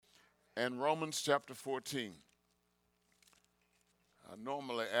and Romans chapter 14. I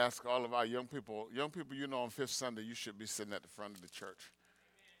normally ask all of our young people, you know, on Fifth Sunday, you should be sitting at the front of the church.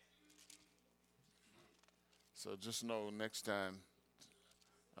 So just know next time,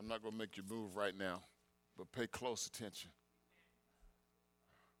 I'm not going to make you move right now, but pay close attention.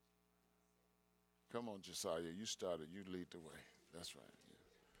 Come on, Josiah, you started, you lead the way. That's right.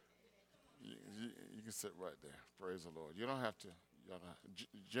 You can sit right there. Praise the Lord. You don't have to. You don't have,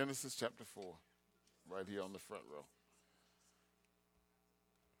 Genesis chapter 4, right here on the front row.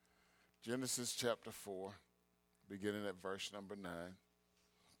 Genesis chapter 4, beginning at verse number 9.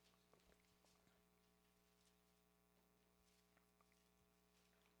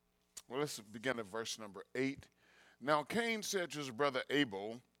 Well, let's begin at verse number 8. Now Cain said to his brother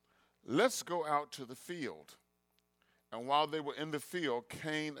Abel, "Let's go out to the field." And while they were in the field,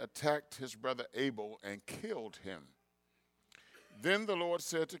 Cain attacked his brother Abel and killed him. Then the Lord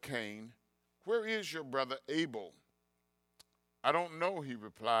said to Cain, "Where is your brother Abel?" "I don't know," he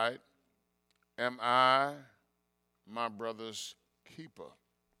replied. "Am I my brother's keeper?"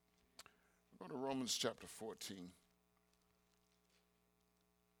 Go to Romans chapter 14.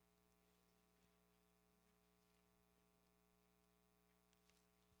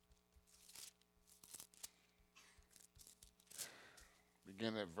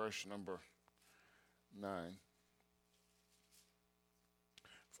 Begin at verse number 9.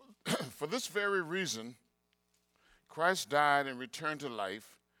 For this very reason, Christ died and returned to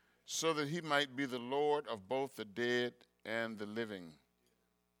life so that he might be the Lord of both the dead and the living.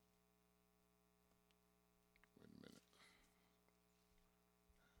 Wait a minute.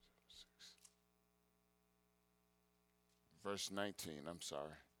 Verse 19, I'm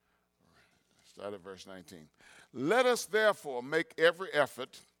sorry. Start at verse 19. Let us therefore make every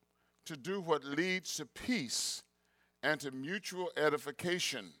effort to do what leads to peace and to mutual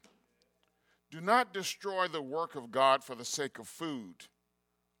edification. Do not destroy the work of God for the sake of food.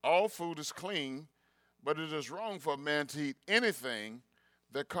 All food is clean, but it is wrong for a man to eat anything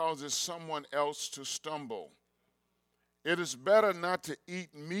that causes someone else to stumble. It is better not to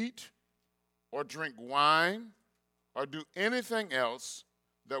eat meat or drink wine or do anything else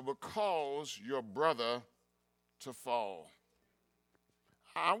that will cause your brother to fall.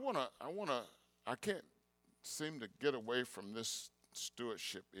 I can't seem to get away from this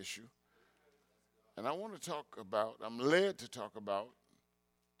stewardship issue. And I'm led to talk about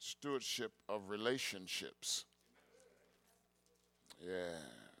stewardship of relationships. Yeah,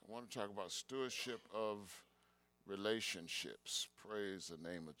 I want to talk about stewardship of relationships. Praise the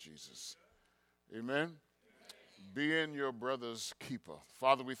name of Jesus. Amen. Being your brother's keeper.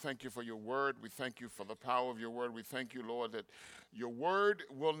 Father, we thank you for your word. We thank you for the power of your word. We thank you, Lord, that your word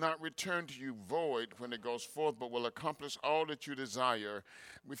will not return to you void when it goes forth, but will accomplish all that you desire.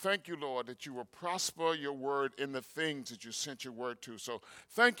 We thank you, Lord, that you will prosper your word in the things that you sent your word to. So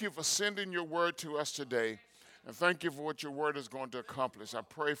thank you for sending your word to us today. And thank you for what your word is going to accomplish. I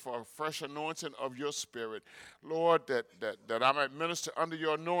pray for a fresh anointing of your spirit. Lord, that I might minister under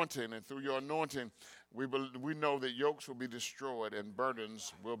your anointing, and through your anointing, we know that yokes will be destroyed and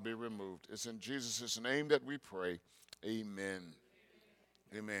burdens will be removed. It's in Jesus' name that we pray. Amen.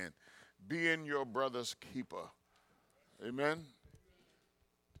 Amen. Being your brother's keeper. Amen.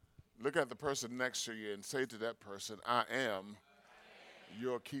 Look at the person next to you and say to that person, I am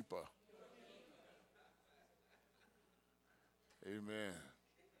your keeper. Amen.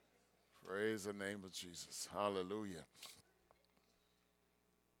 Praise the name of Jesus. Hallelujah.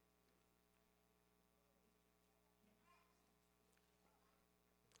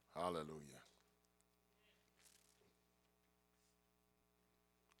 Hallelujah.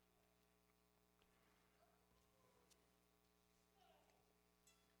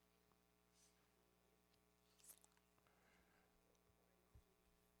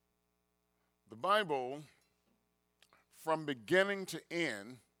 The Bible, from beginning to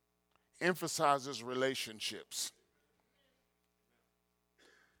end, emphasizes relationships.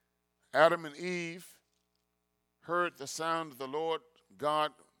 Adam and Eve heard the sound of the Lord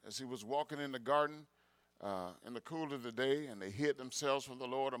God as he was walking in the garden in the cool of the day, and they hid themselves from the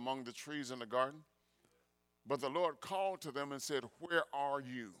Lord among the trees in the garden. But the Lord called to them and said, where are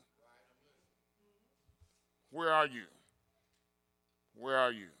you? Where are you? Where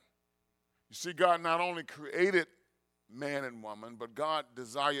are you? You see, God not only created man and woman, but God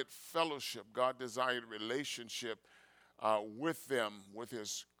desired fellowship. God desired relationship with them, with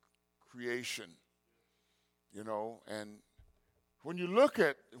his creation. You know, and when you look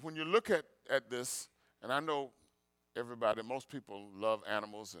at this, and I know everybody, most people love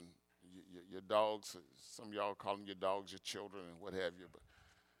animals and your dogs. Some of y'all call them your dogs, your children, and what have you.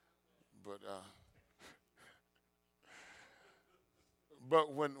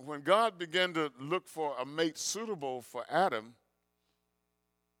 But when God began to look for a mate suitable for Adam,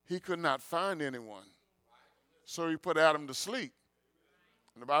 he could not find anyone. So he put Adam to sleep.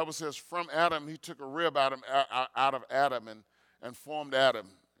 And the Bible says from Adam, he took a rib out of Adam and formed Adam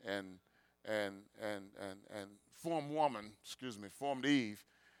and formed Eve.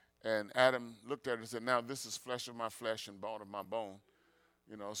 And Adam looked at it and said, now this is flesh of my flesh and bone of my bone.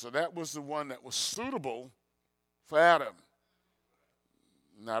 You know, so that was the one that was suitable for Adam.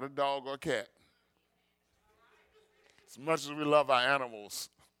 Not a dog or a cat. As much as we love our animals.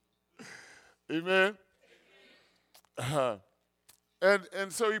 Amen?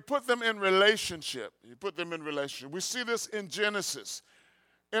 And so he put them in relationship. He put them in relationship. We see this in Genesis.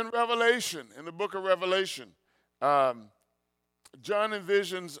 In Revelation, in the book of Revelation, John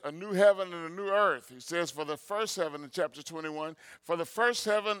envisions a new heaven and a new earth. He says, for the first heaven, in chapter 21, for the first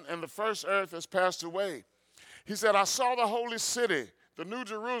heaven and the first earth has passed away. He said, I saw the holy city, the new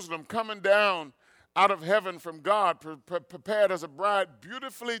Jerusalem, coming down out of heaven from God, prepared as a bride,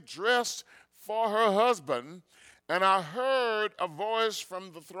 beautifully dressed for her husband. And I heard a voice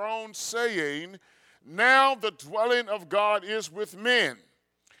from the throne saying, now the dwelling of God is with men.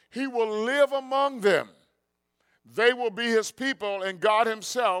 He will live among them. They will be his people, and God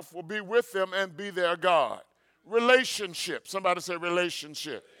himself will be with them and be their God. Relationship. Somebody say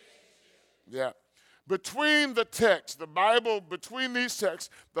relationship. Yeah. Between the text, the Bible, between these texts,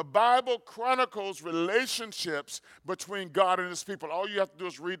 the Bible chronicles relationships between God and his people. All you have to do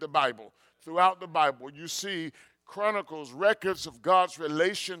is read the Bible. Throughout the Bible, you see chronicles, records of God's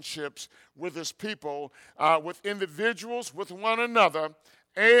relationships with his people, with individuals, with one another,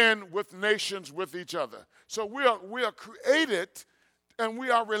 and with nations, with each other. So we are created, and we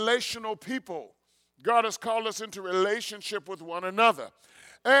are relational people. God has called us into relationship with one another.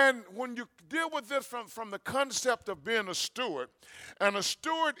 And when you deal with this from the concept of being a steward, and a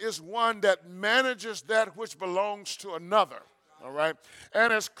steward is one that manages that which belongs to another, all right?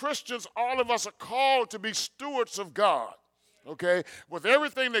 And as Christians, all of us are called to be stewards of God. Okay, with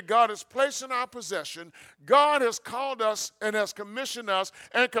everything that God has placed in our possession, God has called us and has commissioned us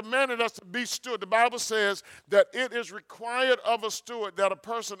and commanded us to be steward. The Bible says that it is required of a steward that a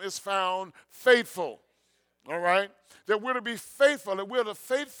person is found faithful. All right, that we're to be faithful, that we're to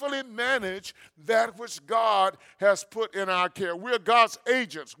faithfully manage that which God has put in our care. We're God's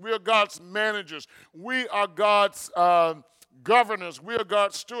agents. We're God's managers. We are God's governors. We are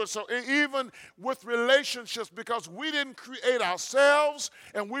God's stewards. So even with relationships, because we didn't create ourselves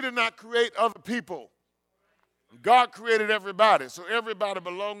and we did not create other people. God created everybody, so everybody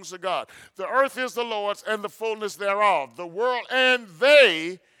belongs to God. The earth is the Lord's and the fullness thereof, the world and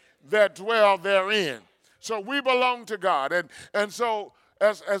they that dwell therein. So we belong to God. And so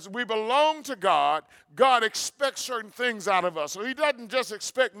as we belong to God, God expects certain things out of us. So he doesn't just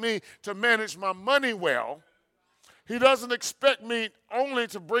expect me to manage my money well. He doesn't expect me only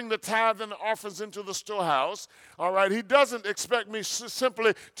to bring the tithe and the offerings into the storehouse, all right? He doesn't expect me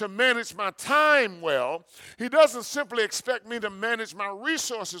simply to manage my time well. He doesn't simply expect me to manage my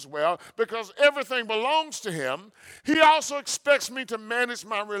resources well because everything belongs to him. He also expects me to manage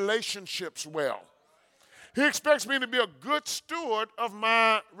my relationships well. He expects me to be a good steward of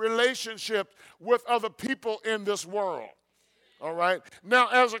my relationship with other people in this world. All right. Now,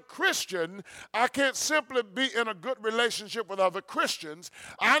 as a Christian, I can't simply be in a good relationship with other Christians.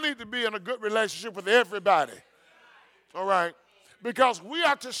 I need to be in a good relationship with everybody. All right. Because we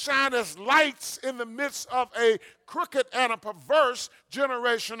are to shine as lights in the midst of a crooked and a perverse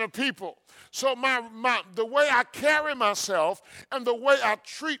generation of people. So the way I carry myself and the way I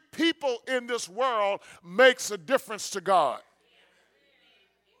treat people in this world makes a difference to God.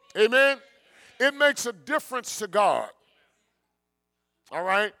 Amen. It makes a difference to God. All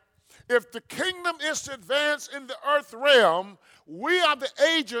right? If the kingdom is to advance in the earth realm, we are the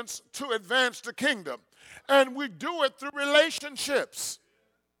agents to advance the kingdom. And we do it through relationships.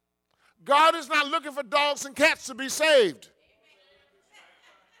 God is not looking for dogs and cats to be saved.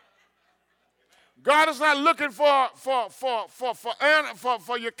 God is not looking for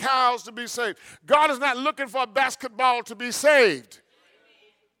your cows to be saved. God is not looking for a basketball to be saved.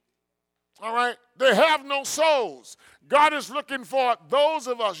 All right? They have no souls. God is looking for those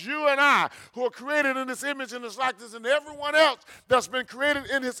of us, you and I, who are created in his image and his likeness, and everyone else that's been created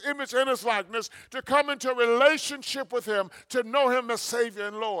in his image and his likeness, to come into a relationship with him, to know him as Savior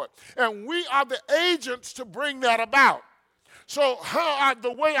and Lord. And we are the agents to bring that about. So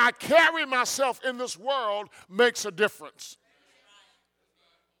the way I carry myself in this world makes a difference.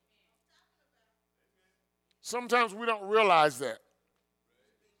 Sometimes we don't realize that.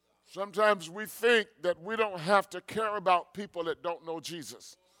 Sometimes we think that we don't have to care about people that don't know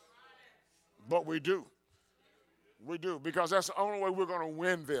Jesus. But we do. We do, because that's the only way we're going to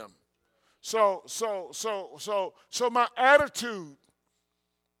win them. So my attitude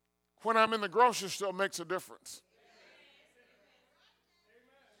when I'm in the grocery store makes a difference.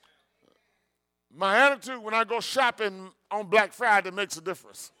 My attitude when I go shopping on Black Friday makes a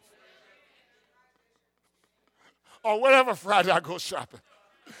difference. Or whatever Friday I go shopping.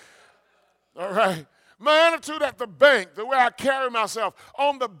 All right? My attitude at the bank, the way I carry myself,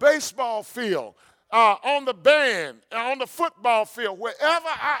 on the baseball field, on the band, on the football field, wherever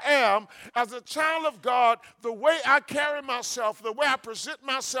I am, as a child of God, the way I carry myself, the way I present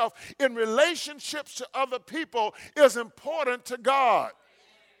myself in relationships to other people is important to God.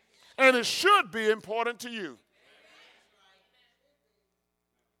 And it should be important to you.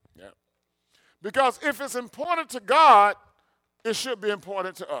 Yeah. Because if it's important to God, it should be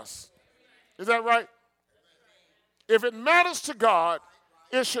important to us. Is that right? If it matters to God,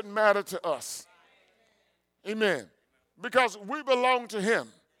 it should matter to us. Amen. Because we belong to him.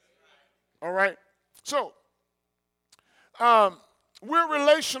 All right? So, we're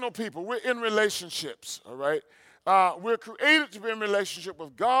relational people. We're in relationships. All right? We're created to be in relationship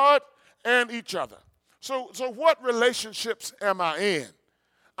with God and each other. So what relationships am I in?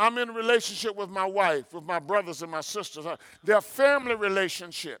 I'm in a relationship with my wife, with my brothers and my sisters. They're family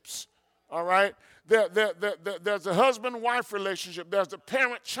relationships. All right? There's a husband-wife relationship. There's the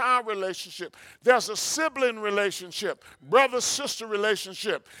parent-child relationship. There's a sibling relationship, brother-sister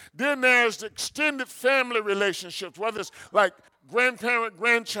relationship. Then there's the extended family relationships, whether it's like grandparent,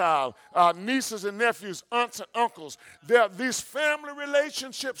 grandchild, nieces and nephews, aunts and uncles. There are these family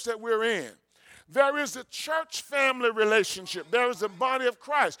relationships that we're in. There is the church family relationship. There is the body of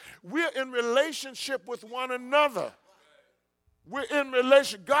Christ. We're in relationship with one another. We're in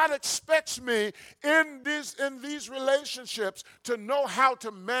relation. God expects me in these relationships to know how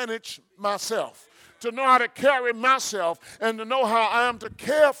to manage myself, to know how to carry myself, and to know how I am to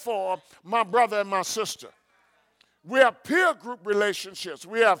care for my brother and my sister. We have peer group relationships.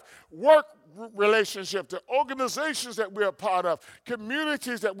 We have work group relationships, the organizations that we're a part of,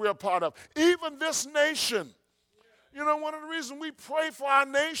 communities that we're a part of, even this nation. You know, one of the reasons we pray for our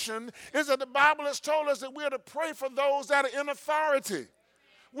nation is that the Bible has told us that we're to pray for those that are in authority.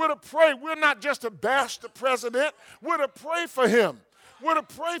 We're to pray. We're not just to bash the president. We're to pray for him. We're to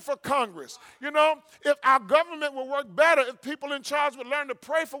pray for Congress. You know, if our government would work better, if people in charge would learn to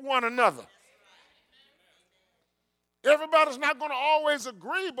pray for one another. Everybody's not going to always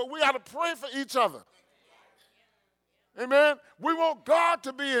agree, but we got to pray for each other. Amen? We want God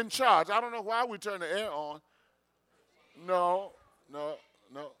to be in charge. I don't know why we turn the air on. No.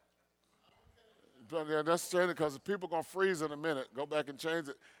 But that's strange because people are going to freeze in a minute. Go back and change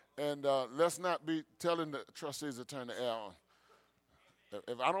it. And let's not be telling the trustees to turn the air on.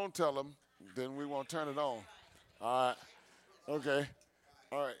 If I don't tell them, then we won't turn it on. All right. Okay.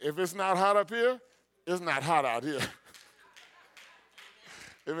 All right. If it's not hot up here, it's not hot out here.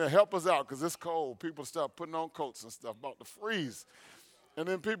 Amen. Help us out because it's cold. People start putting on coats and stuff, about to freeze. And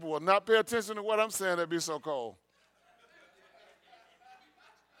then people will not pay attention to what I'm saying. It'd be so cold.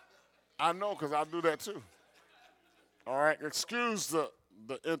 I know because I do that too. All right. Excuse the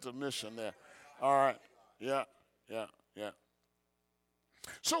intermission there. All right. Yeah.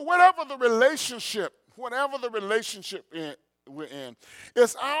 So whatever the relationship we're in,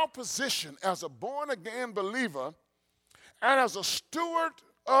 it's our position as a born-again believer and as a steward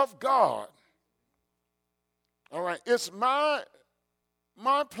of God. All right. It's my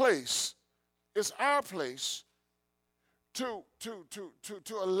place. It's our place to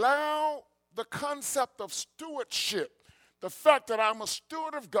allow the concept of stewardship, the fact that I'm a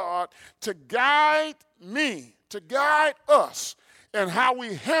steward of God, to guide me, to guide us in how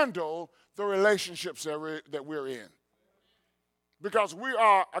we handle the relationships that we're in. Because we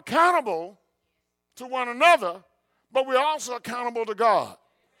are accountable to one another, but we're also accountable to God.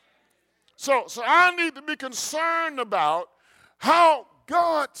 So I need to be concerned about how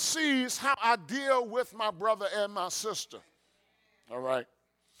God sees how I deal with my brother and my sister. All right?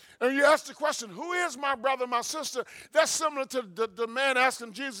 And you ask the question, who is my brother and my sister? That's similar to the man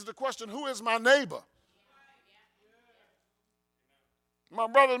asking Jesus the question, who is my neighbor? My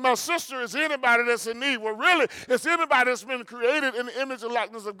brother and my sister is anybody that's in need. Well, really, it's anybody that's been created in the image and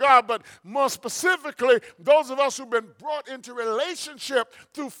likeness of God, but more specifically, those of us who've been brought into relationship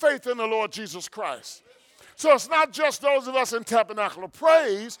through faith in the Lord Jesus Christ. So it's not just those of us in Tabernacle of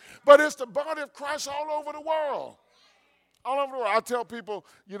Praise, but it's the body of Christ all over the world. All over the world. I tell people,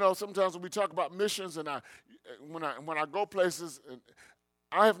 you know, sometimes when we talk about missions and when I go places,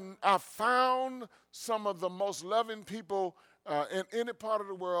 I've found some of the most loving people in any part of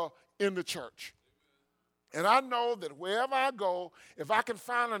the world in the church. And I know that wherever I go, if I can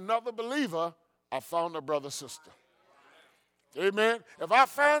find another believer, I found a brother, sister. Amen. If I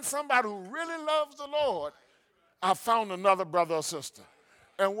find somebody who really loves the Lord, I found another brother or sister.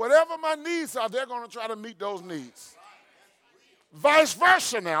 And whatever my needs are, they're going to try to meet those needs. Vice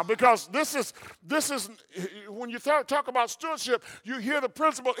versa now, because this is when you talk about stewardship, you hear the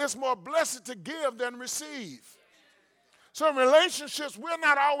principle, it's more blessed to give than receive. So in relationships, we're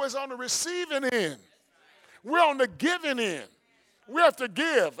not always on the receiving end. We're on the giving end. We have to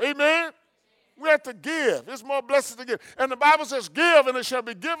give. Amen? We have to give. It's more blessed to give. And the Bible says, give, and it shall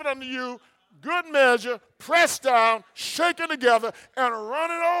be given unto you, good measure, pressed down, shaken together, and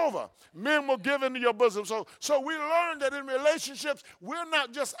running over. Men will give into your bosom. So we learned that in relationships, we're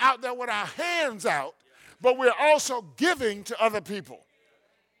not just out there with our hands out, but we're also giving to other people.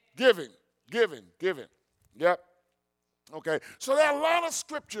 Giving. Yep. Okay. So there are a lot of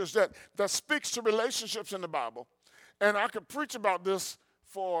scriptures that speaks to relationships in the Bible. And I could preach about this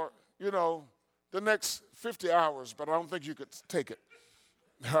for, the next 50 hours, but I don't think you could take it.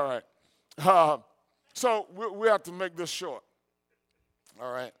 All right. So we have to make this short.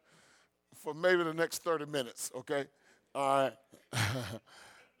 All right. For maybe the next 30 minutes, okay? All right.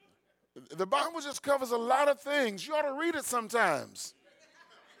 The Bible just covers a lot of things. You ought to read it sometimes.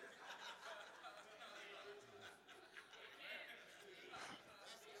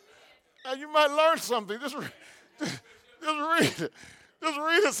 And you might learn something. Just read it. Just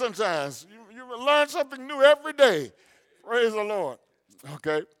read it sometimes. You will learn something new every day. Praise the Lord.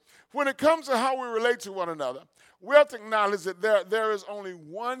 Okay? When it comes to how we relate to one another, we have to acknowledge that there is only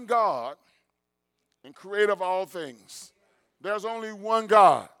one God and creator of all things. There's only one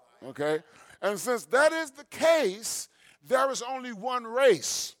God, okay? And since that is the case, there is only one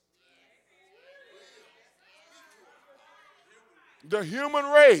race. The human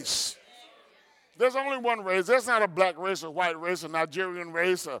race. There's only one race. There's not a black race, a white race, a Nigerian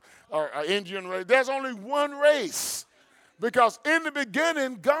race, or an Indian race. There's only one race. Because in the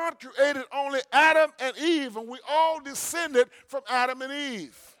beginning, God created only Adam and Eve, and we all descended from Adam and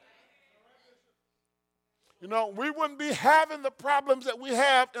Eve. We wouldn't be having the problems that we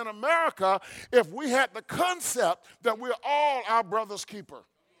have in America if we had the concept that we're all our brother's keeper.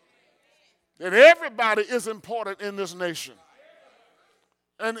 That everybody is important in this nation.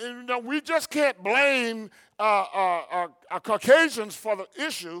 And we just can't blame Caucasians for the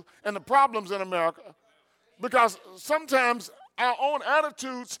issue and the problems in America, because sometimes our own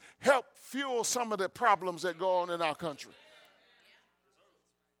attitudes help fuel some of the problems that go on in our country.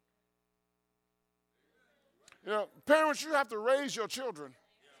 Parents, you have to raise your children.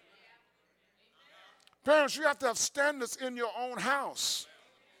 Parents, you have to have standards in your own house.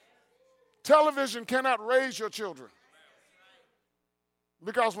 Television cannot raise your children.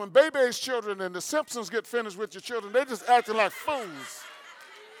 Because when Bebe's children and the Simpsons get finished with your children, they're just acting like fools.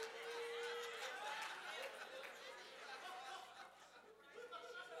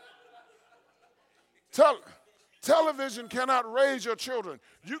 Television cannot raise your children.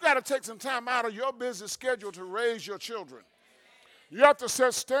 You got to take some time out of your busy schedule to raise your children. You have to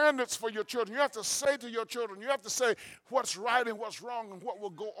set standards for your children. You have to say to your children, you have to say what's right and what's wrong and what will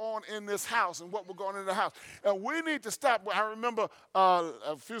go on in this house and what will go on in the house. And we need to stop. I remember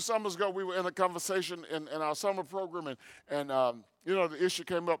a few summers ago, we were in a conversation in our summer program, and the issue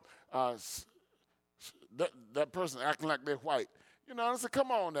came up, that person acting like they're white. And I said,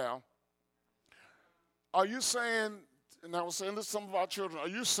 come on now. Are you saying, and I was saying this to some of our children, are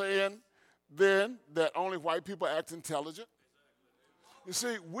you saying then that only white people act intelligent? You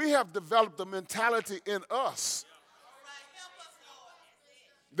see, we have developed a mentality in us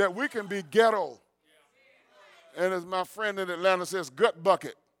that we can be ghetto. And as my friend in Atlanta says, gut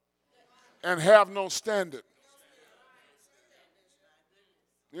bucket and have no standard.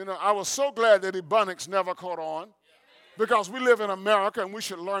 I was so glad that Ebonics never caught on, because we live in America and we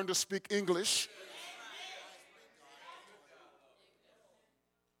should learn to speak English.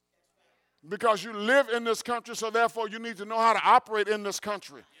 Because you live in this country, so therefore you need to know how to operate in this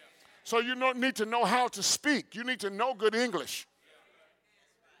country. So you need to know how to speak. You need to know good English.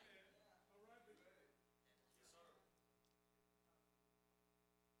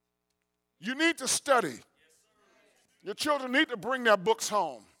 You need to study. Your children need to bring their books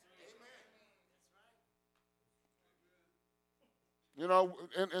home.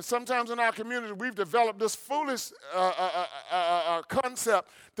 And sometimes in our community, we've developed this foolish concept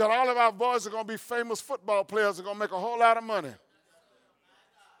that all of our boys are going to be famous football players and going to make a whole lot of money.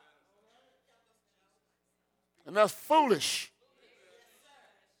 And that's foolish.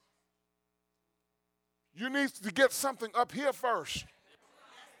 You need to get something up here first.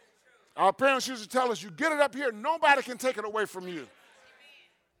 Our parents used to tell us, you get it up here, nobody can take it away from you.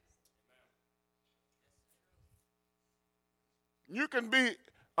 You can be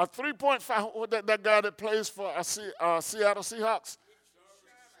a 3.5, that guy that plays for Seattle Seahawks?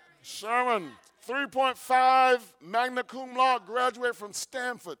 Sherman, 3.5 magna cum laude, graduate from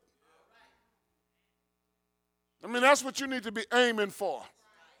Stanford. I mean, that's what you need to be aiming for.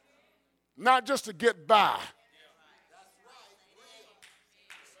 Not just to get by.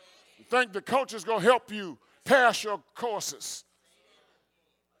 You think the coach is going to help you pass your courses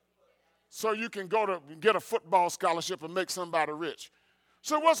so you can go to get a football scholarship and make somebody rich.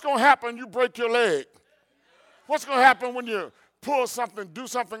 So what's going to happen? You break your leg. What's going to happen when you pull something, do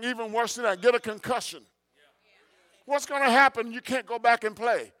something even worse than that, get a concussion? What's going to happen? You can't go back and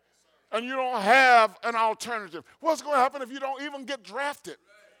play, and you don't have an alternative. What's going to happen if you don't even get drafted?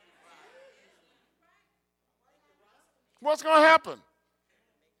 What's going to happen?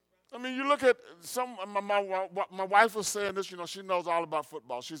 I mean, you look at my wife was saying this, she knows all about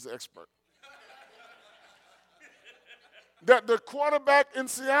football. She's the expert. That the quarterback in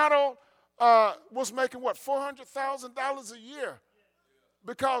Seattle was making, $400,000 a year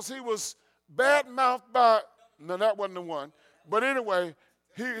because he was bad-mouthed by, no, that wasn't the one. But anyway,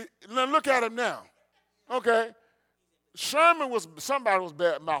 now look at him now. Okay. Sherman somebody was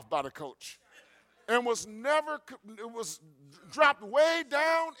bad-mouthed by the coach and was dropped way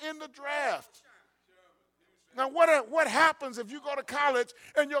down in the draft. Now, what happens if you go to college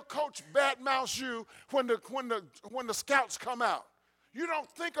and your coach badmouths you when the scouts come out? You don't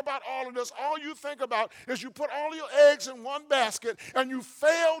think about all of this. All you think about is you put all your eggs in one basket and you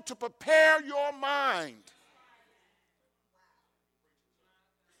fail to prepare your mind.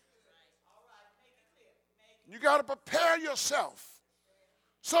 You got to prepare yourself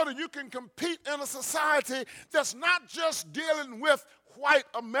so that you can compete in a society that's not just dealing with white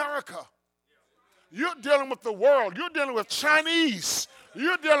America. You're dealing with the world. You're dealing with Chinese.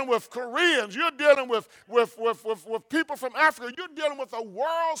 You're dealing with Koreans. You're dealing with people from Africa. You're dealing with a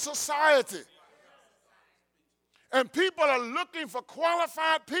world society. And people are looking for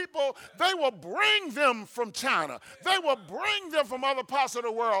qualified people. They will bring them from China. They will bring them from other parts of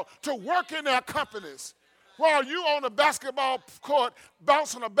the world to work in their companies while you on a basketball court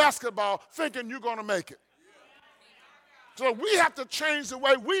bouncing a basketball thinking you're going to make it. So we have to change the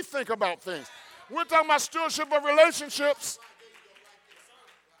way we think about things. We're talking about stewardship of relationships.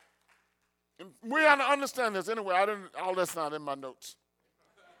 We have to understand this. Anyway, all that's not in my notes.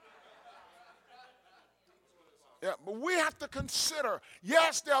 Yeah, but we have to consider,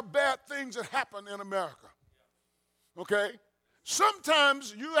 yes, there are bad things that happen in America. Okay?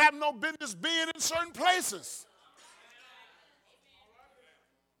 Sometimes you have no business being in certain places.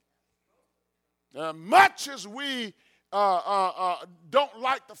 Much as we don't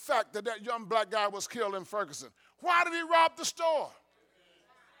like the fact that young black guy was killed in Ferguson. Why did he rob the store?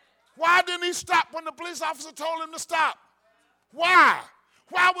 Why didn't he stop when the police officer told him to stop? Why?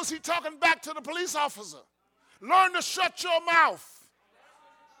 Why was he talking back to the police officer? Learn to shut your mouth.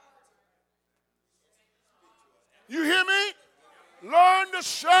 You hear me? Learn to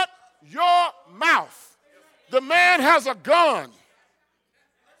shut your mouth. The man has a gun.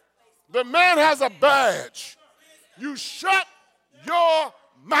 The man has a badge. You shut your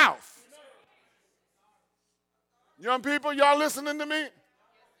mouth. Young people, y'all listening to me?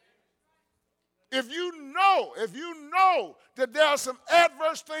 If you know that there are some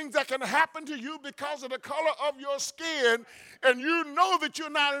adverse things that can happen to you because of the color of your skin, and you know that you're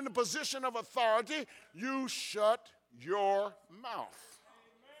not in a position of authority, you shut your mouth.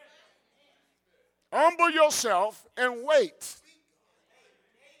 Humble yourself and wait.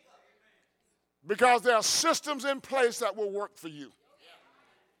 Because there are systems in place that will work for you.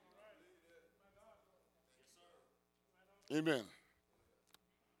 Amen.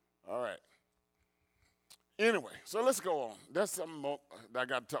 All right. Anyway, so let's go on. That's something more that I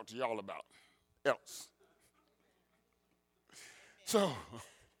got to talk to y'all about else. So,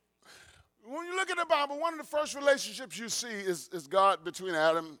 when you look at the Bible, one of the first relationships you see is God between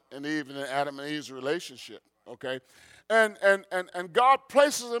Adam and Eve, and Adam and Eve's relationship, okay? And God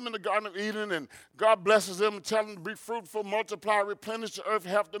places them in the Garden of Eden, and God blesses them and tells them to be fruitful, multiply, replenish the earth,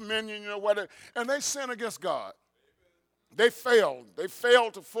 have dominion, whatever. And they sin against God. They failed. They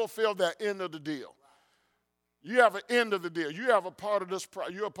failed to fulfill that end of the deal. You have an end of the deal. You have a part of this.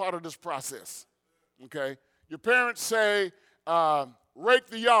 You're a part of this process. Okay. Your parents say, rake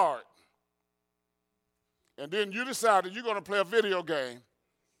the yard, and then you decided you're going to play a video game.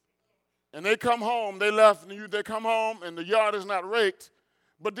 And they come home, they left, and they come home, and the yard is not raked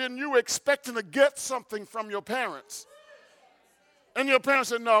but then you were expecting to get something from your parents. And your parents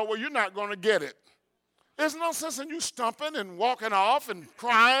said, no, well, you're not going to get it. There's no sense in you stumping and walking off and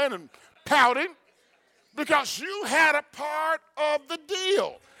crying and pouting because you had a part of the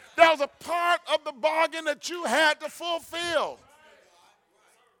deal. That was a part of the bargain that you had to fulfill.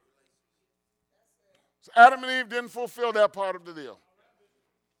 So Adam and Eve didn't fulfill that part of the deal.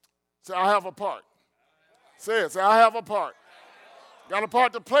 Say, I have a part. Say it. Say, I have a part. Got a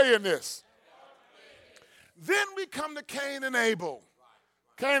part to play in this. Then we come to Cain and Abel.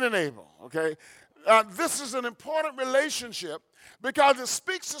 Cain and Abel, okay? This is an important relationship because it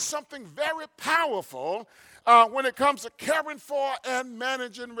speaks to something very powerful when it comes to caring for and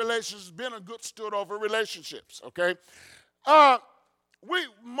managing relationships, being a good steward over relationships, okay?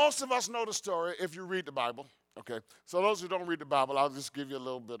 Most of us know the story if you read the Bible, okay? So those who don't read the Bible, I'll just give you a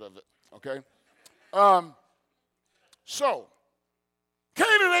little bit of it, okay? So,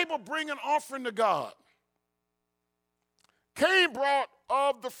 Cain and Abel bring an offering to God. Cain brought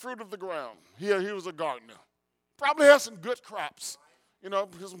of the fruit of the ground. He was a gardener. Probably had some good crops,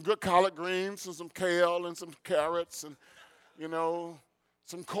 some good collard greens and some kale and some carrots and,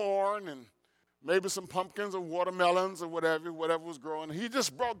 some corn and maybe some pumpkins or watermelons or whatever was growing. He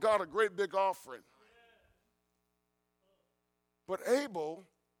just brought God a great big offering. But Abel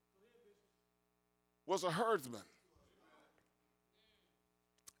was a herdsman.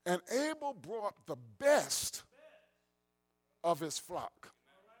 And Abel brought the best of his flock.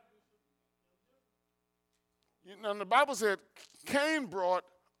 The Bible said Cain brought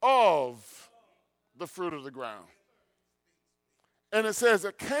of the fruit of the ground. And it says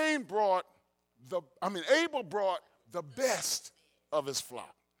that Abel brought the best of his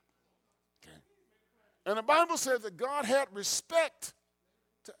flock. Okay. And the Bible says that God had respect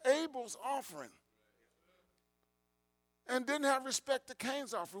to Abel's offering and didn't have respect to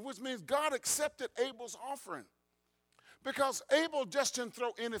Cain's offering, which means God accepted Abel's offering because Abel just didn't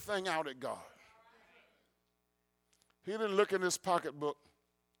throw anything out at God. He didn't look in his pocketbook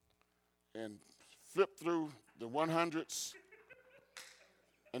and flip through the 100s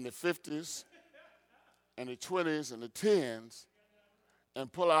and the 50s and the 20s and the 10s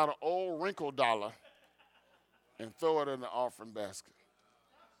and pull out an old wrinkled dollar and throw it in the offering basket.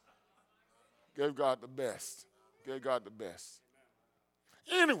 Gave God the best. Gave God the best.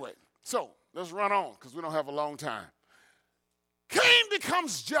 Anyway, so let's run on because we don't have a long time. Cain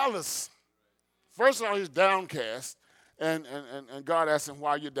becomes jealous. First of all, he's downcast. And God asks him,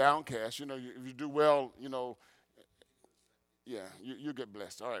 why you're downcast? If you do well, you get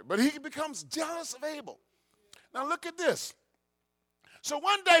blessed. All right. But he becomes jealous of Abel. Now look at this. So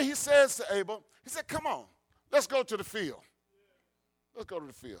one day he says to Abel, he said, come on, let's go to the field. Let's go to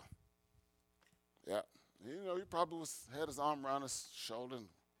the field. Yeah. He probably had his arm around his shoulder and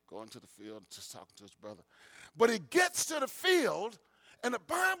going to the field, just talking to his brother. But he gets to the field, and the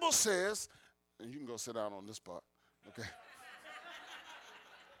Bible says, and you can go sit down on this part. Okay.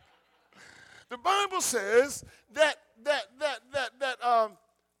 The Bible says that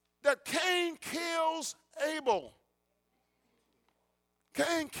Cain kills Abel.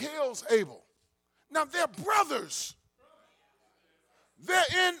 Cain kills Abel. Now they're brothers. They're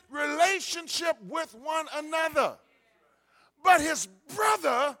in relationship with one another. But his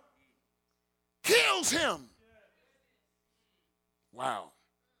brother kills him. Wow.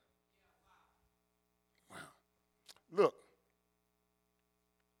 Look,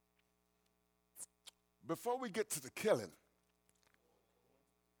 before we get to the killing,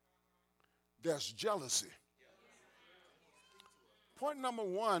 there's jealousy. Point number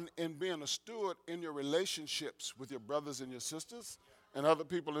one in being a steward in your relationships with your brothers and your sisters and other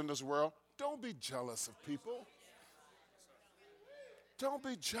people in this world, don't be jealous of people. Don't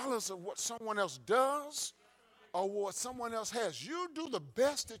be jealous of what someone else does or what someone else has. You do the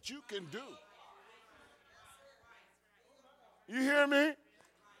best that you can do. You hear me?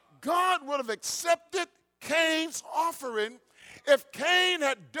 God would have accepted Cain's offering if Cain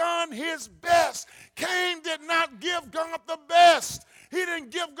had done his best. Cain did not give God the best. He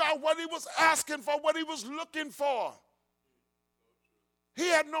didn't give God what he was asking for, what he was looking for. He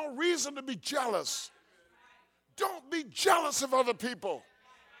had no reason to be jealous. Don't be jealous of other people.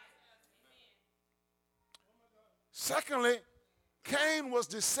 Secondly, Cain was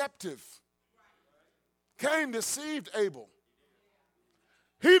deceptive. Cain deceived Abel.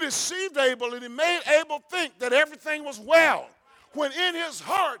 He deceived Abel and he made Abel think that everything was well, when in his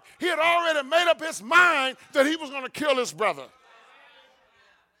heart he had already made up his mind that he was going to kill his brother.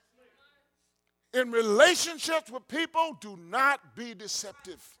 In relationships with people, do not be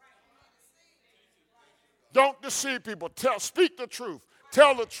deceptive. Don't deceive people. Speak the truth.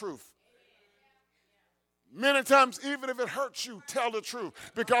 Tell the truth. Many times, even if it hurts you, tell the truth.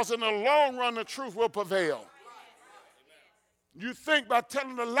 Because in the long run, the truth will prevail. You think by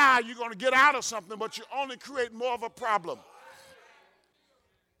telling a lie you're going to get out of something, but you only create more of a problem.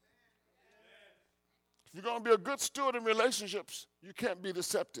 If you're going to be a good steward in relationships, you can't be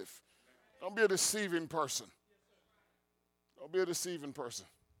deceptive. Don't be a deceiving person. Don't be a deceiving person.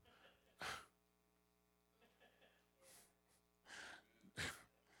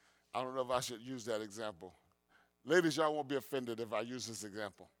 I don't know if I should use that example. Ladies, y'all won't be offended if I use this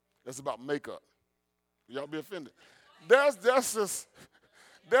example. It's about makeup. Y'all be offended. There's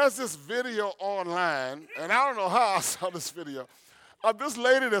this video online, and I don't know how I saw this video, of this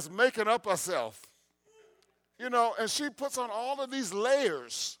lady that's making up herself. You know, and she puts on all of these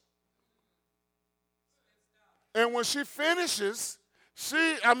layers. And when she finishes,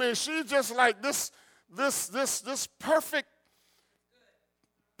 she's just like this perfect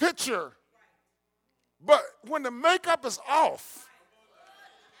picture. But when the makeup is off,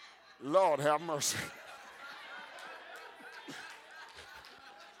 Lord have mercy.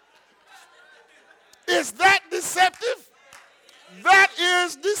 Is that deceptive? That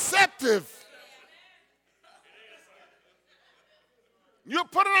is deceptive. You're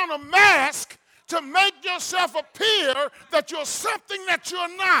putting on a mask to make yourself appear that you're something that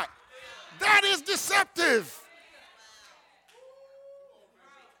you're not. That is deceptive.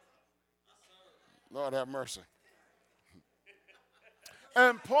 Lord have mercy.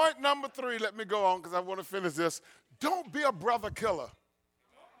 And point number 3, let me go on because I want to finish this. Don't be a brother killer.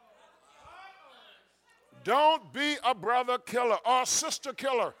 Don't be a brother killer or a sister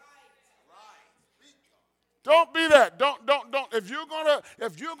killer. Don't be that. Don't. If you're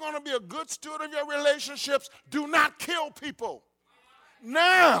gonna be a good steward of your relationships, do not kill people.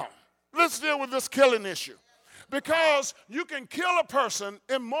 Now, let's deal with this killing issue. Because you can kill a person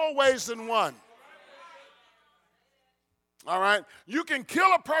in more ways than one. All right? You can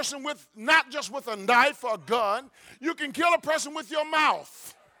kill a person with not just with a knife or a gun. You can kill a person with your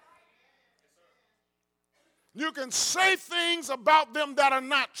mouth. You can say things about them that are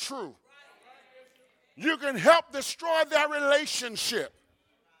not true. You can help destroy their relationship.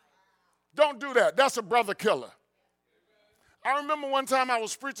 Don't do that. That's a brother killer. I remember one time I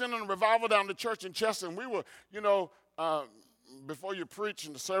was preaching in a revival down the church in Chester, and we were, before you preach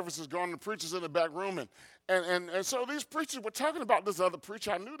and the service is going, the preacher's in the back room, and so these preachers were talking about this other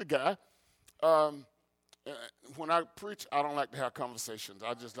preacher. I knew the guy. When I preach, I don't like to have conversations.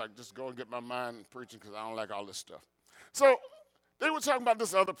 I just go and get my mind preaching because I don't like all this stuff. So they were talking about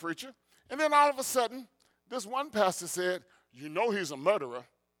this other preacher, and then all of a sudden, this one pastor said, "You know he's a murderer."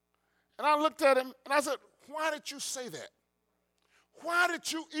 And I looked at him, and I said, "Why did you say that? Why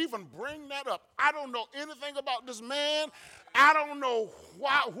did you even bring that up? I don't know anything about this man. I don't know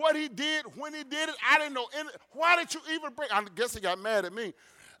what he did, when he did it. I didn't know why did you even bring?" I guess he got mad at me.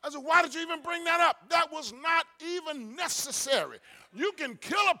 I said, "Why did you even bring that up? That was not even necessary. You can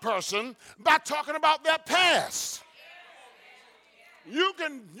kill a person by talking about their past. You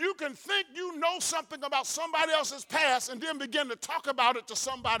can think you know something about somebody else's past and then begin to talk about it to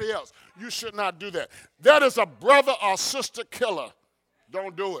somebody else. You should not do that. That is a brother or sister killer.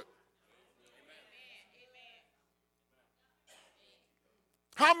 Don't do it."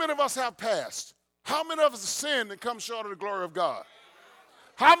 How many of us have past? How many of us have sinned and come short of the glory of God?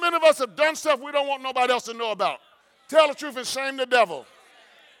 How many of us have done stuff we don't want nobody else to know about? Tell the truth and shame the devil.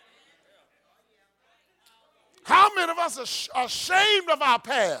 How many of us are ashamed of our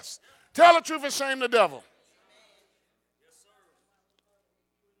past? Tell the truth and shame the devil.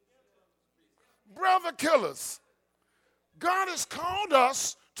 Brother killers. God has called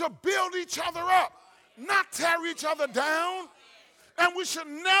us to build each other up, not tear each other down. And we should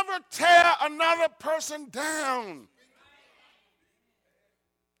never tear another person down.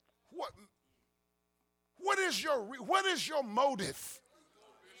 What is your motive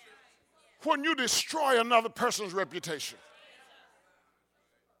when you destroy another person's reputation?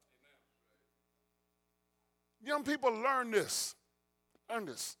 Young people, learn this. Learn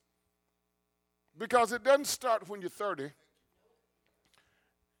this. Because it doesn't start when you're 30.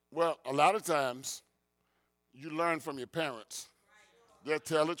 Well, a lot of times you learn from your parents. They'll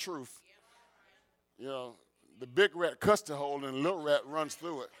tell the truth. You know, the big rat cuts the hole and the little rat runs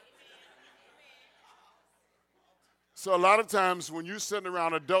through it. So a lot of times when you're sitting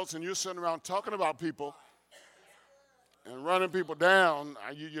around adults and you're sitting around talking about people and running people down,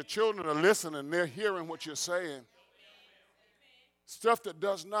 your children are listening. They're hearing what you're saying. Stuff that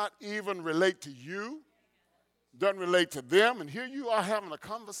does not even relate to you, doesn't relate to them, and here you are having a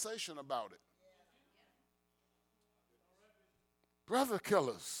conversation about it. Brother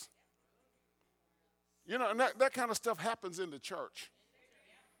killers. You know, and that kind of stuff happens in the church.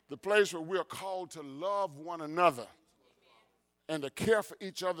 The place where we are called to love one another and to care for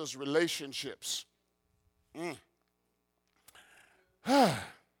each other's relationships.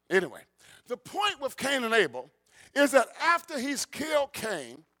 Anyway, the point with Cain and Abel is that after he's killed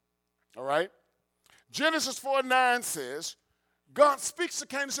Cain, all right, Genesis 4:9 says, God speaks to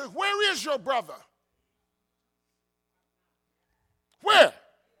Cain and says, where is your brother? Where?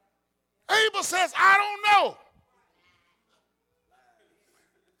 Abel says, I don't know.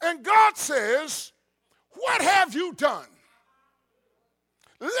 And God says, what have you done?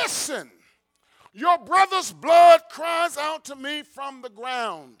 Listen, your brother's blood cries out to me from the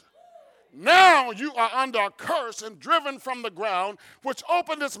ground. Now you are under a curse and driven from the ground, which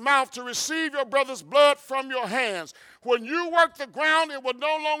opened its mouth to receive your brother's blood from your hands. When you work the ground, it will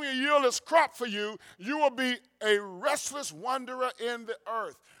no longer yield its crop for you. You will be a restless wanderer in the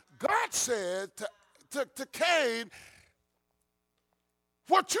earth. God said to Cain,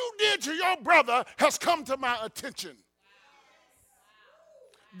 what you did to your brother has come to my attention.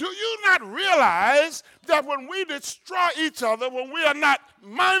 Do you not realize that when we destroy each other, when we are not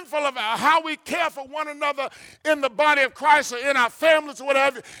mindful of how we care for one another in the body of Christ or in our families or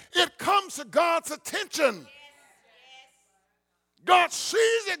whatever, it comes to God's attention. God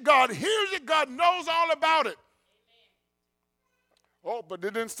sees it, God hears it, God knows all about it. Oh, but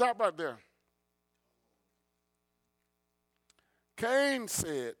it didn't stop right there. Cain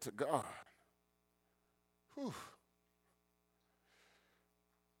said to God, whew,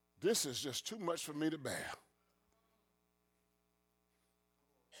 this is just too much for me to bear.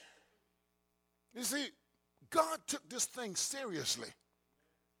 You see, God took this thing seriously.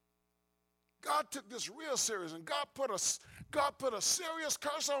 God took this real serious, and God put a serious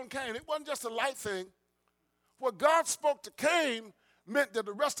curse on Cain. It wasn't just a light thing. What God spoke to Cain meant that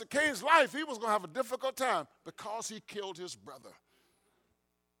the rest of Cain's life, he was going to have a difficult time because he killed his brother.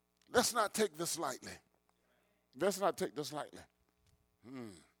 Let's not take this lightly. Let's not take this lightly.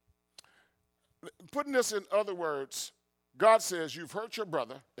 Putting this in other words, God says, you've hurt your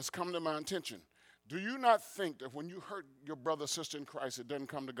brother. It's come to my attention. Do you not think that when you hurt your brother or sister in Christ, it doesn't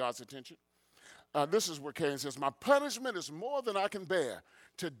come to God's attention? This is where Cain says, my punishment is more than I can bear.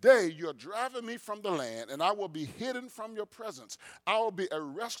 Today you're driving me from the land, and I will be hidden from your presence. I will be a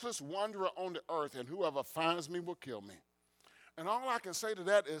restless wanderer on the earth, and whoever finds me will kill me. And all I can say to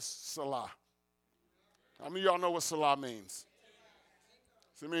that is Salah. How many of y'all know what Salah means?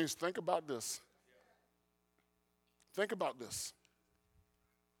 It means think about this. Think about this.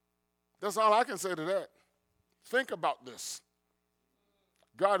 That's all I can say to that. Think about this.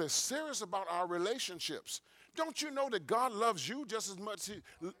 God is serious about our relationships. Don't you know that God loves you just as much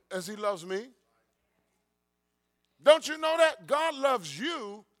as he loves me? Don't you know that? God loves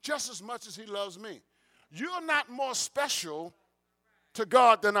you just as much as he loves me. You're not more special to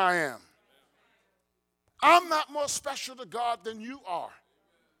God than I am. I'm not more special to God than you are.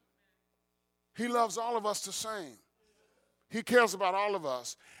 He loves all of us the same. He cares about all of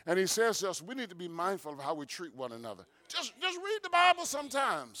us. And he says to us, we need to be mindful of how we treat one another. Just read the Bible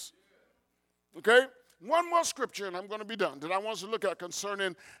sometimes. Okay? One more scripture, and I'm going to be done, that I want us to look at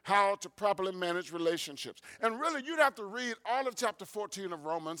concerning how to properly manage relationships. And really, you'd have to read all of chapter 14 of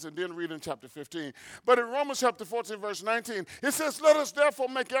Romans and then read in chapter 15. But in Romans chapter 14, verse 19, it says, let us therefore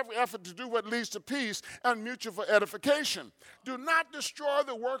make every effort to do what leads to peace and mutual edification. Do not destroy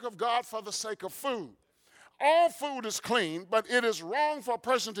the work of God for the sake of food. All food is clean, but it is wrong for a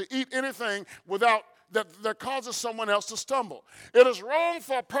person to eat anything that causes someone else to stumble. It is wrong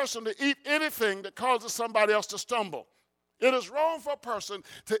for a person to eat anything that causes somebody else to stumble. It is wrong for a person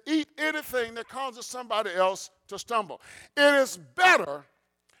to eat anything that causes somebody else to stumble. It is better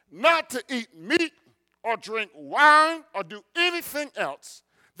not to eat meat or drink wine or do anything else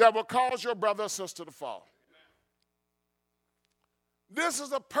that will cause your brother or sister to fall. This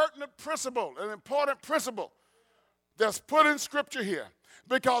is a pertinent principle, an important principle that's put in Scripture here,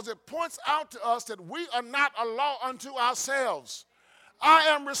 because it points out to us that we are not a law unto ourselves. I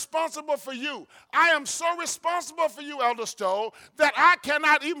am responsible for you. I am so responsible for you, Elder Stowe, that I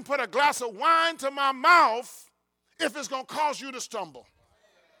cannot even put a glass of wine to my mouth if it's going to cause you to stumble.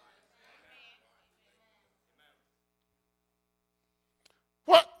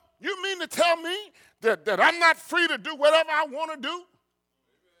 What? You mean to tell me that I'm not free to do whatever I want to do?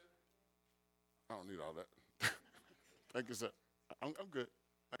 I don't need all that. Thank you, sir. I'm good.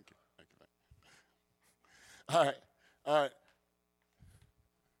 Thank you. All right.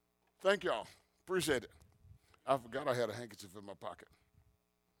 Thank y'all. Appreciate it. I forgot I had a handkerchief in my pocket.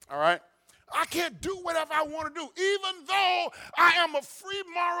 All right. I can't do whatever I want to do. Even though I am a free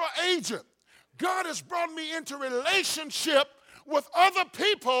moral agent, God has brought me into relationship with other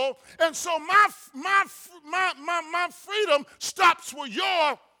people, and so my freedom stops where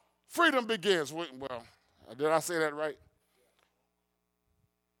your freedom begins. Well, did I say that right?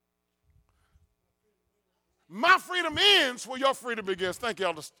 My freedom ends where your freedom begins. Thank you,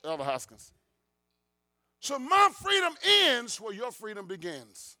 Elder Hoskins. So my freedom ends where your freedom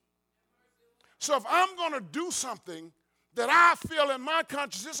begins. So if I'm going to do something that I feel in my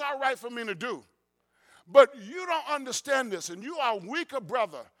conscience it's all right for me to do, but you don't understand this, and you are a weaker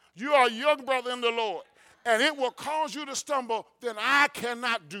brother, you are a young brother in the Lord, and it will cause you to stumble, then I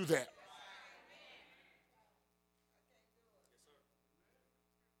cannot do that.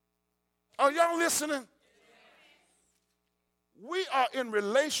 Are y'all listening? We are in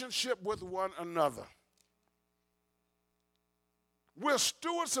relationship with one another. We're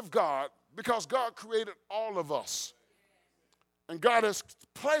stewards of God because God created all of us. And God has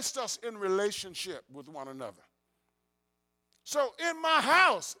placed us in relationship with one another. So in my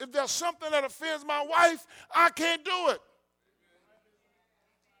house, if there's something that offends my wife, I can't do it.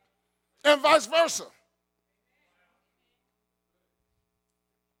 And vice versa.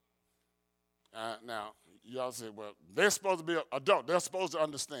 Now, y'all say, well, they're supposed to be adult. They're supposed to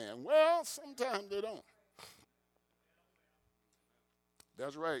understand. Well, sometimes they don't.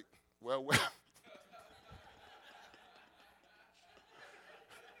 That's right. Well.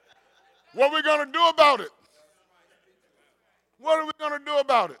 What are we going to do about it? What are we going to do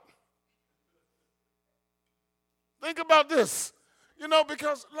about it? Think about this.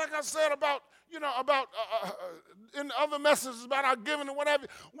 Because like I said about in other messages about our giving and whatever,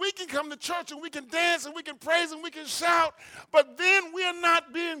 we can come to church and we can dance and we can praise and we can shout, but then we are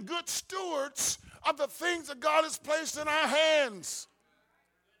not being good stewards of the things that God has placed in our hands.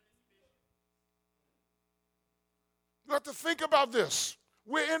 You have to think about this.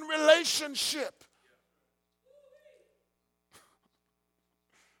 We're in relationship.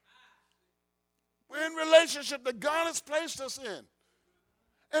 We're in relationship that God has placed us in.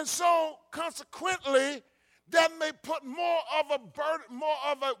 And so, consequently, that may put more of a burden, more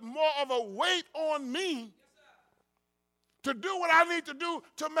of a weight on me to do what I need to do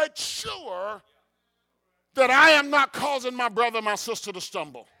to make sure that I am not causing my brother, my sister to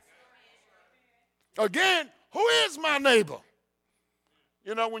stumble. Again, who is my neighbor?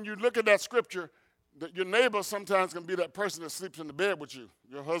 When you look at that scripture, that your neighbor sometimes can be that person that sleeps in the bed with you,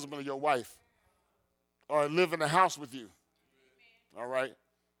 your husband or your wife, or live in the house with you. All right?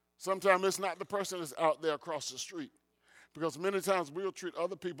 Sometimes it's not the person that's out there across the street, because many times we'll treat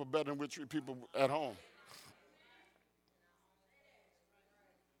other people better than we treat people at home.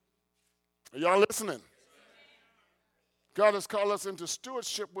 Are y'all listening? God has called us into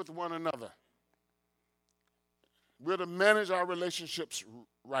stewardship with one another. We're to manage our relationships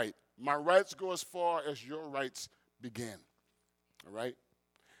right. My rights go as far as your rights begin. All right?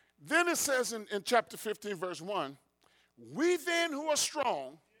 Then it says in chapter 15, verse 1, we then who are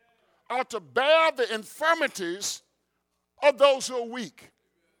strong ought to bear the infirmities of those who are weak,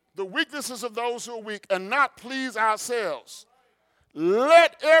 the weaknesses of those who are weak, and not please ourselves.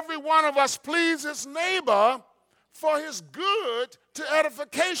 Let every one of us please his neighbor for his good to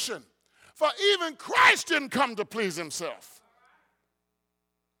edification. For even Christ didn't come to please himself.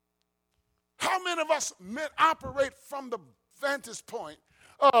 How many of us operate from the vantage point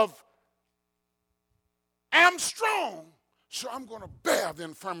of, I'm strong, so I'm going to bear the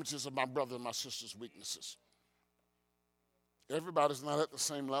infirmities of my brother and my sister's weaknesses? Everybody's not at the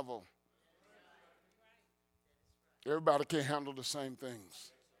same level. Everybody can't handle the same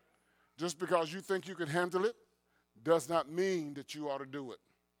things. Just because you think you can handle it does not mean that you ought to do it.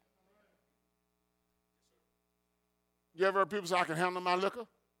 You ever heard people say, I can handle my liquor?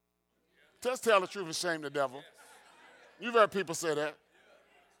 Just tell the truth and shame the devil. You've heard people say that.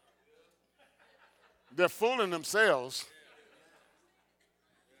 They're fooling themselves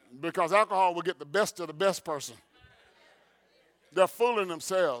because alcohol will get the best of the best person. They're fooling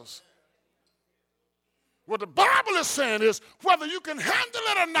themselves. What the Bible is saying is, whether you can handle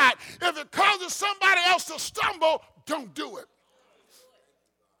it or not, if it causes somebody else to stumble, don't do it.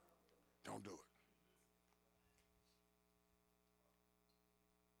 Don't do it.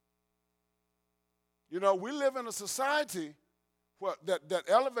 We live in a society that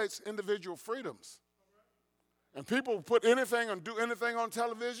elevates individual freedoms. And people put anything and do anything on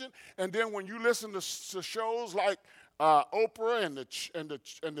television, and then when you listen to shows like Oprah and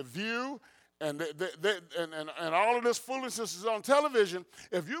the View, and all of this foolishness is on television,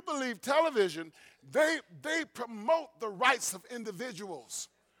 if you believe television, they promote the rights of individuals.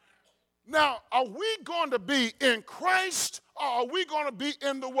 Now, are we going to be in Christ or are we going to be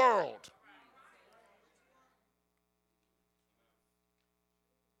in the world?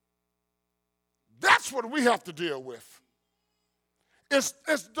 That's what we have to deal with. Is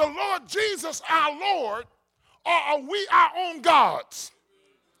the Lord Jesus our Lord, or are we our own gods?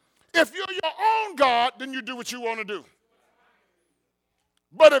 If you're your own God, then you do what you want to do.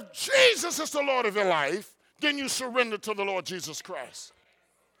 But if Jesus is the Lord of your life, then you surrender to the Lord Jesus Christ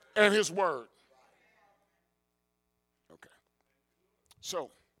and his word. Okay. So,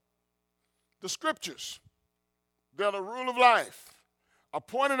 the scriptures, they're the rule of life, are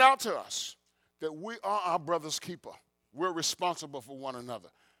pointed out to us that we are our brother's keeper. We're responsible for one another.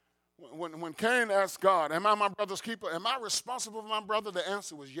 When Cain asked God, am I my brother's keeper? Am I responsible for my brother? The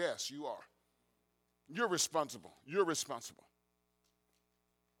answer was yes, you are. You're responsible. You're responsible.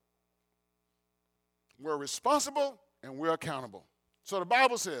 We're responsible and we're accountable. So the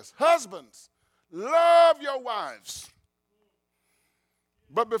Bible says, husbands, love your wives.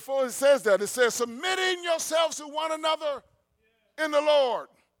 But before it says that, it says, submitting yourselves to one another in the Lord.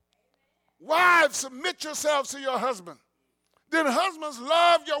 Wives, submit yourselves to your husband. Then husbands,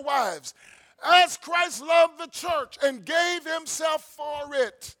 love your wives as Christ loved the church and gave himself for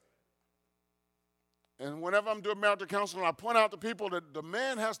it. And whenever I'm doing marital counseling, I point out to people that the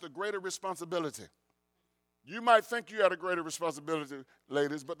man has the greater responsibility. You might think you had a greater responsibility,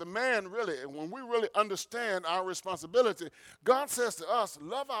 ladies, but the man really, when we really understand our responsibility, God says to us,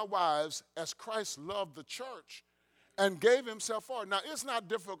 love our wives as Christ loved the church and gave himself for it. Now, it's not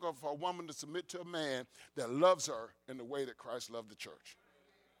difficult for a woman to submit to a man that loves her in the way that Christ loved the church.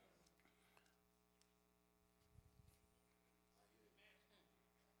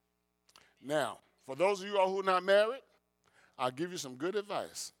 Now, for those of you all who are not married, I'll give you some good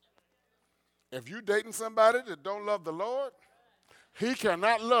advice. If you're dating somebody that don't love the Lord, he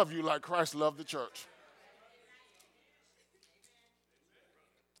cannot love you like Christ loved the church.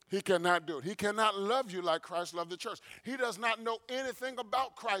 He cannot do it. He cannot love you like Christ loved the church. He does not know anything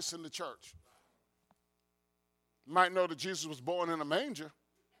about Christ in the church. Might know that Jesus was born in a manger,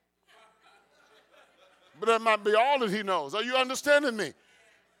 but that might be all that he knows. Are you understanding me?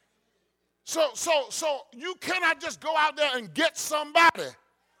 So you cannot just go out there and get somebody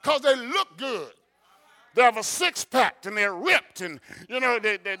because they look good. They have a six-pack and they're ripped and, you know,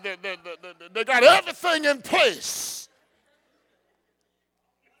 they got everything in place.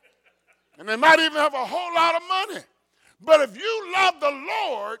 And they might even have a whole lot of money. But if you love the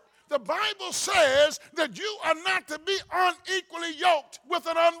Lord, the Bible says that you are not to be unequally yoked with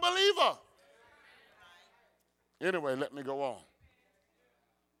an unbeliever. Anyway, let me go on.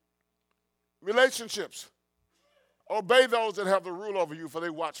 Relationships. Obey those that have the rule over you, for they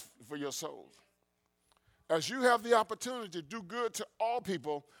watch for your souls. As you have the opportunity to do good to all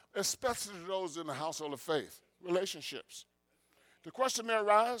people, especially to those in the household of faith. Relationships. The question may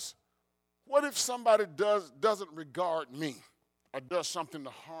arise, what if somebody doesn't regard me or does something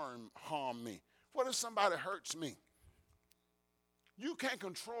to harm me? What if somebody hurts me? You can't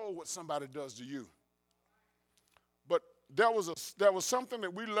control what somebody does to you. But there was something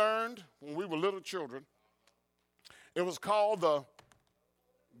that we learned when we were little children. It was called the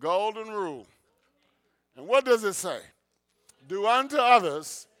Golden Rule. And what does it say? Do unto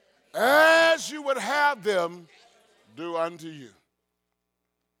others as you would have them do unto you.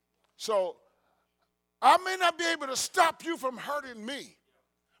 So I may not be able to stop you from hurting me,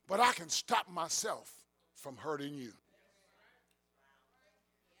 but I can stop myself from hurting you.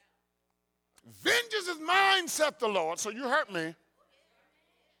 Vengeance is mine, saith the Lord. So you hurt me.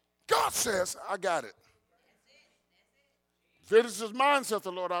 God says, I got it. Vengeance is mine, saith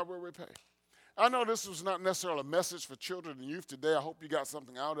the Lord, I will repay. I know this was not necessarily a message for children and youth today. I hope you got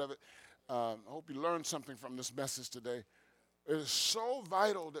something out of it. I hope you learned something from this message today. It is so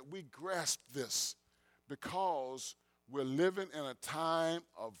vital that we grasp this because we're living in a time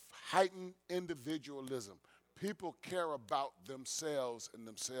of heightened individualism. People care about themselves and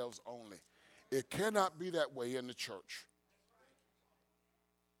themselves only. It cannot be that way in the church.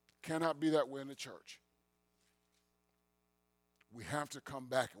 Cannot be that way in the church. We have to come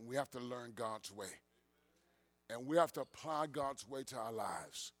back and we have to learn God's way. And we have to apply God's way to our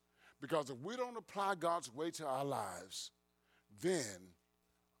lives. Because if we don't apply God's way to our lives, then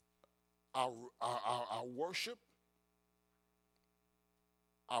our worship,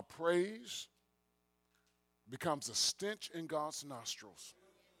 our praise becomes a stench in God's nostrils.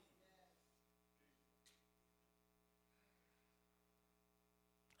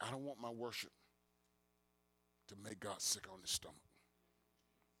 I don't want my worship to make God sick on his stomach.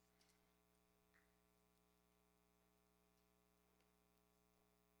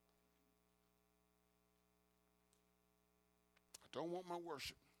 I don't want my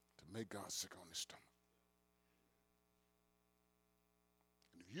worship to make God sick on his stomach.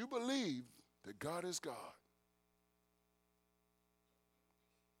 And if you believe that God is God,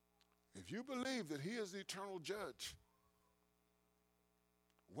 if you believe that he is the eternal judge,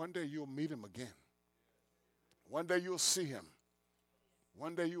 one day you'll meet him again. One day you'll see him.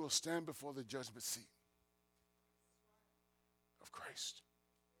 One day you will stand before the judgment seat of Christ.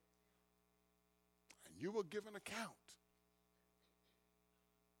 And you will give an account.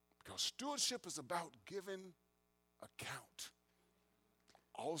 Because stewardship is about giving account.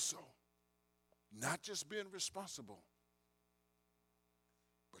 Also, not just being responsible,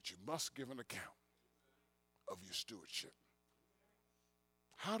 but you must give an account of your stewardship.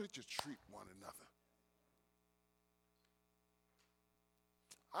 How did you treat one another?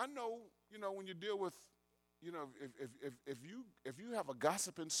 I know, when you deal with, if you have a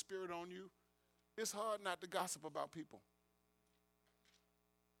gossiping spirit on you, it's hard not to gossip about people.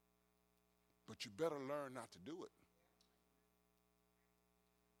 But you better learn not to do it.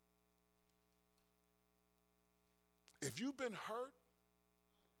 If you've been hurt,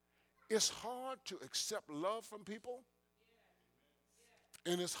 it's hard to accept love from people,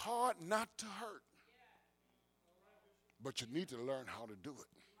 and it's hard not to hurt. But you need to learn how to do it.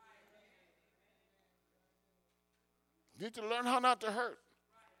 You need to learn how not to hurt.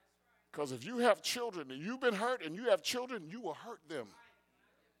 Because if you have children and you've been hurt and you have children, you will hurt them.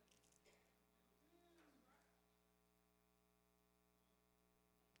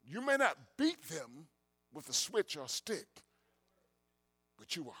 You may not beat them with a switch or stick,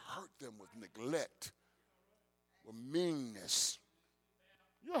 but you will hurt them with neglect, with meanness.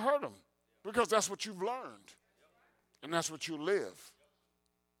 You'll hurt them because that's what you've learned, and that's what you live.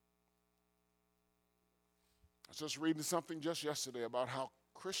 I was just reading something just yesterday about how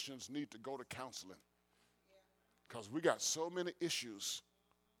Christians need to go to counseling because we got so many issues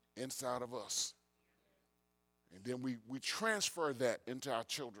inside of us. And then we transfer that into our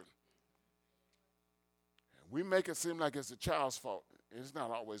children. And we make it seem like it's the child's fault. It's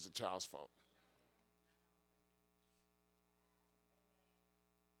not always the child's fault.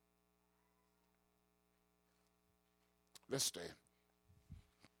 Let's stand.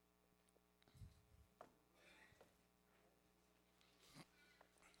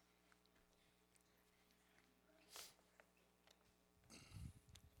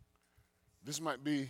 This might be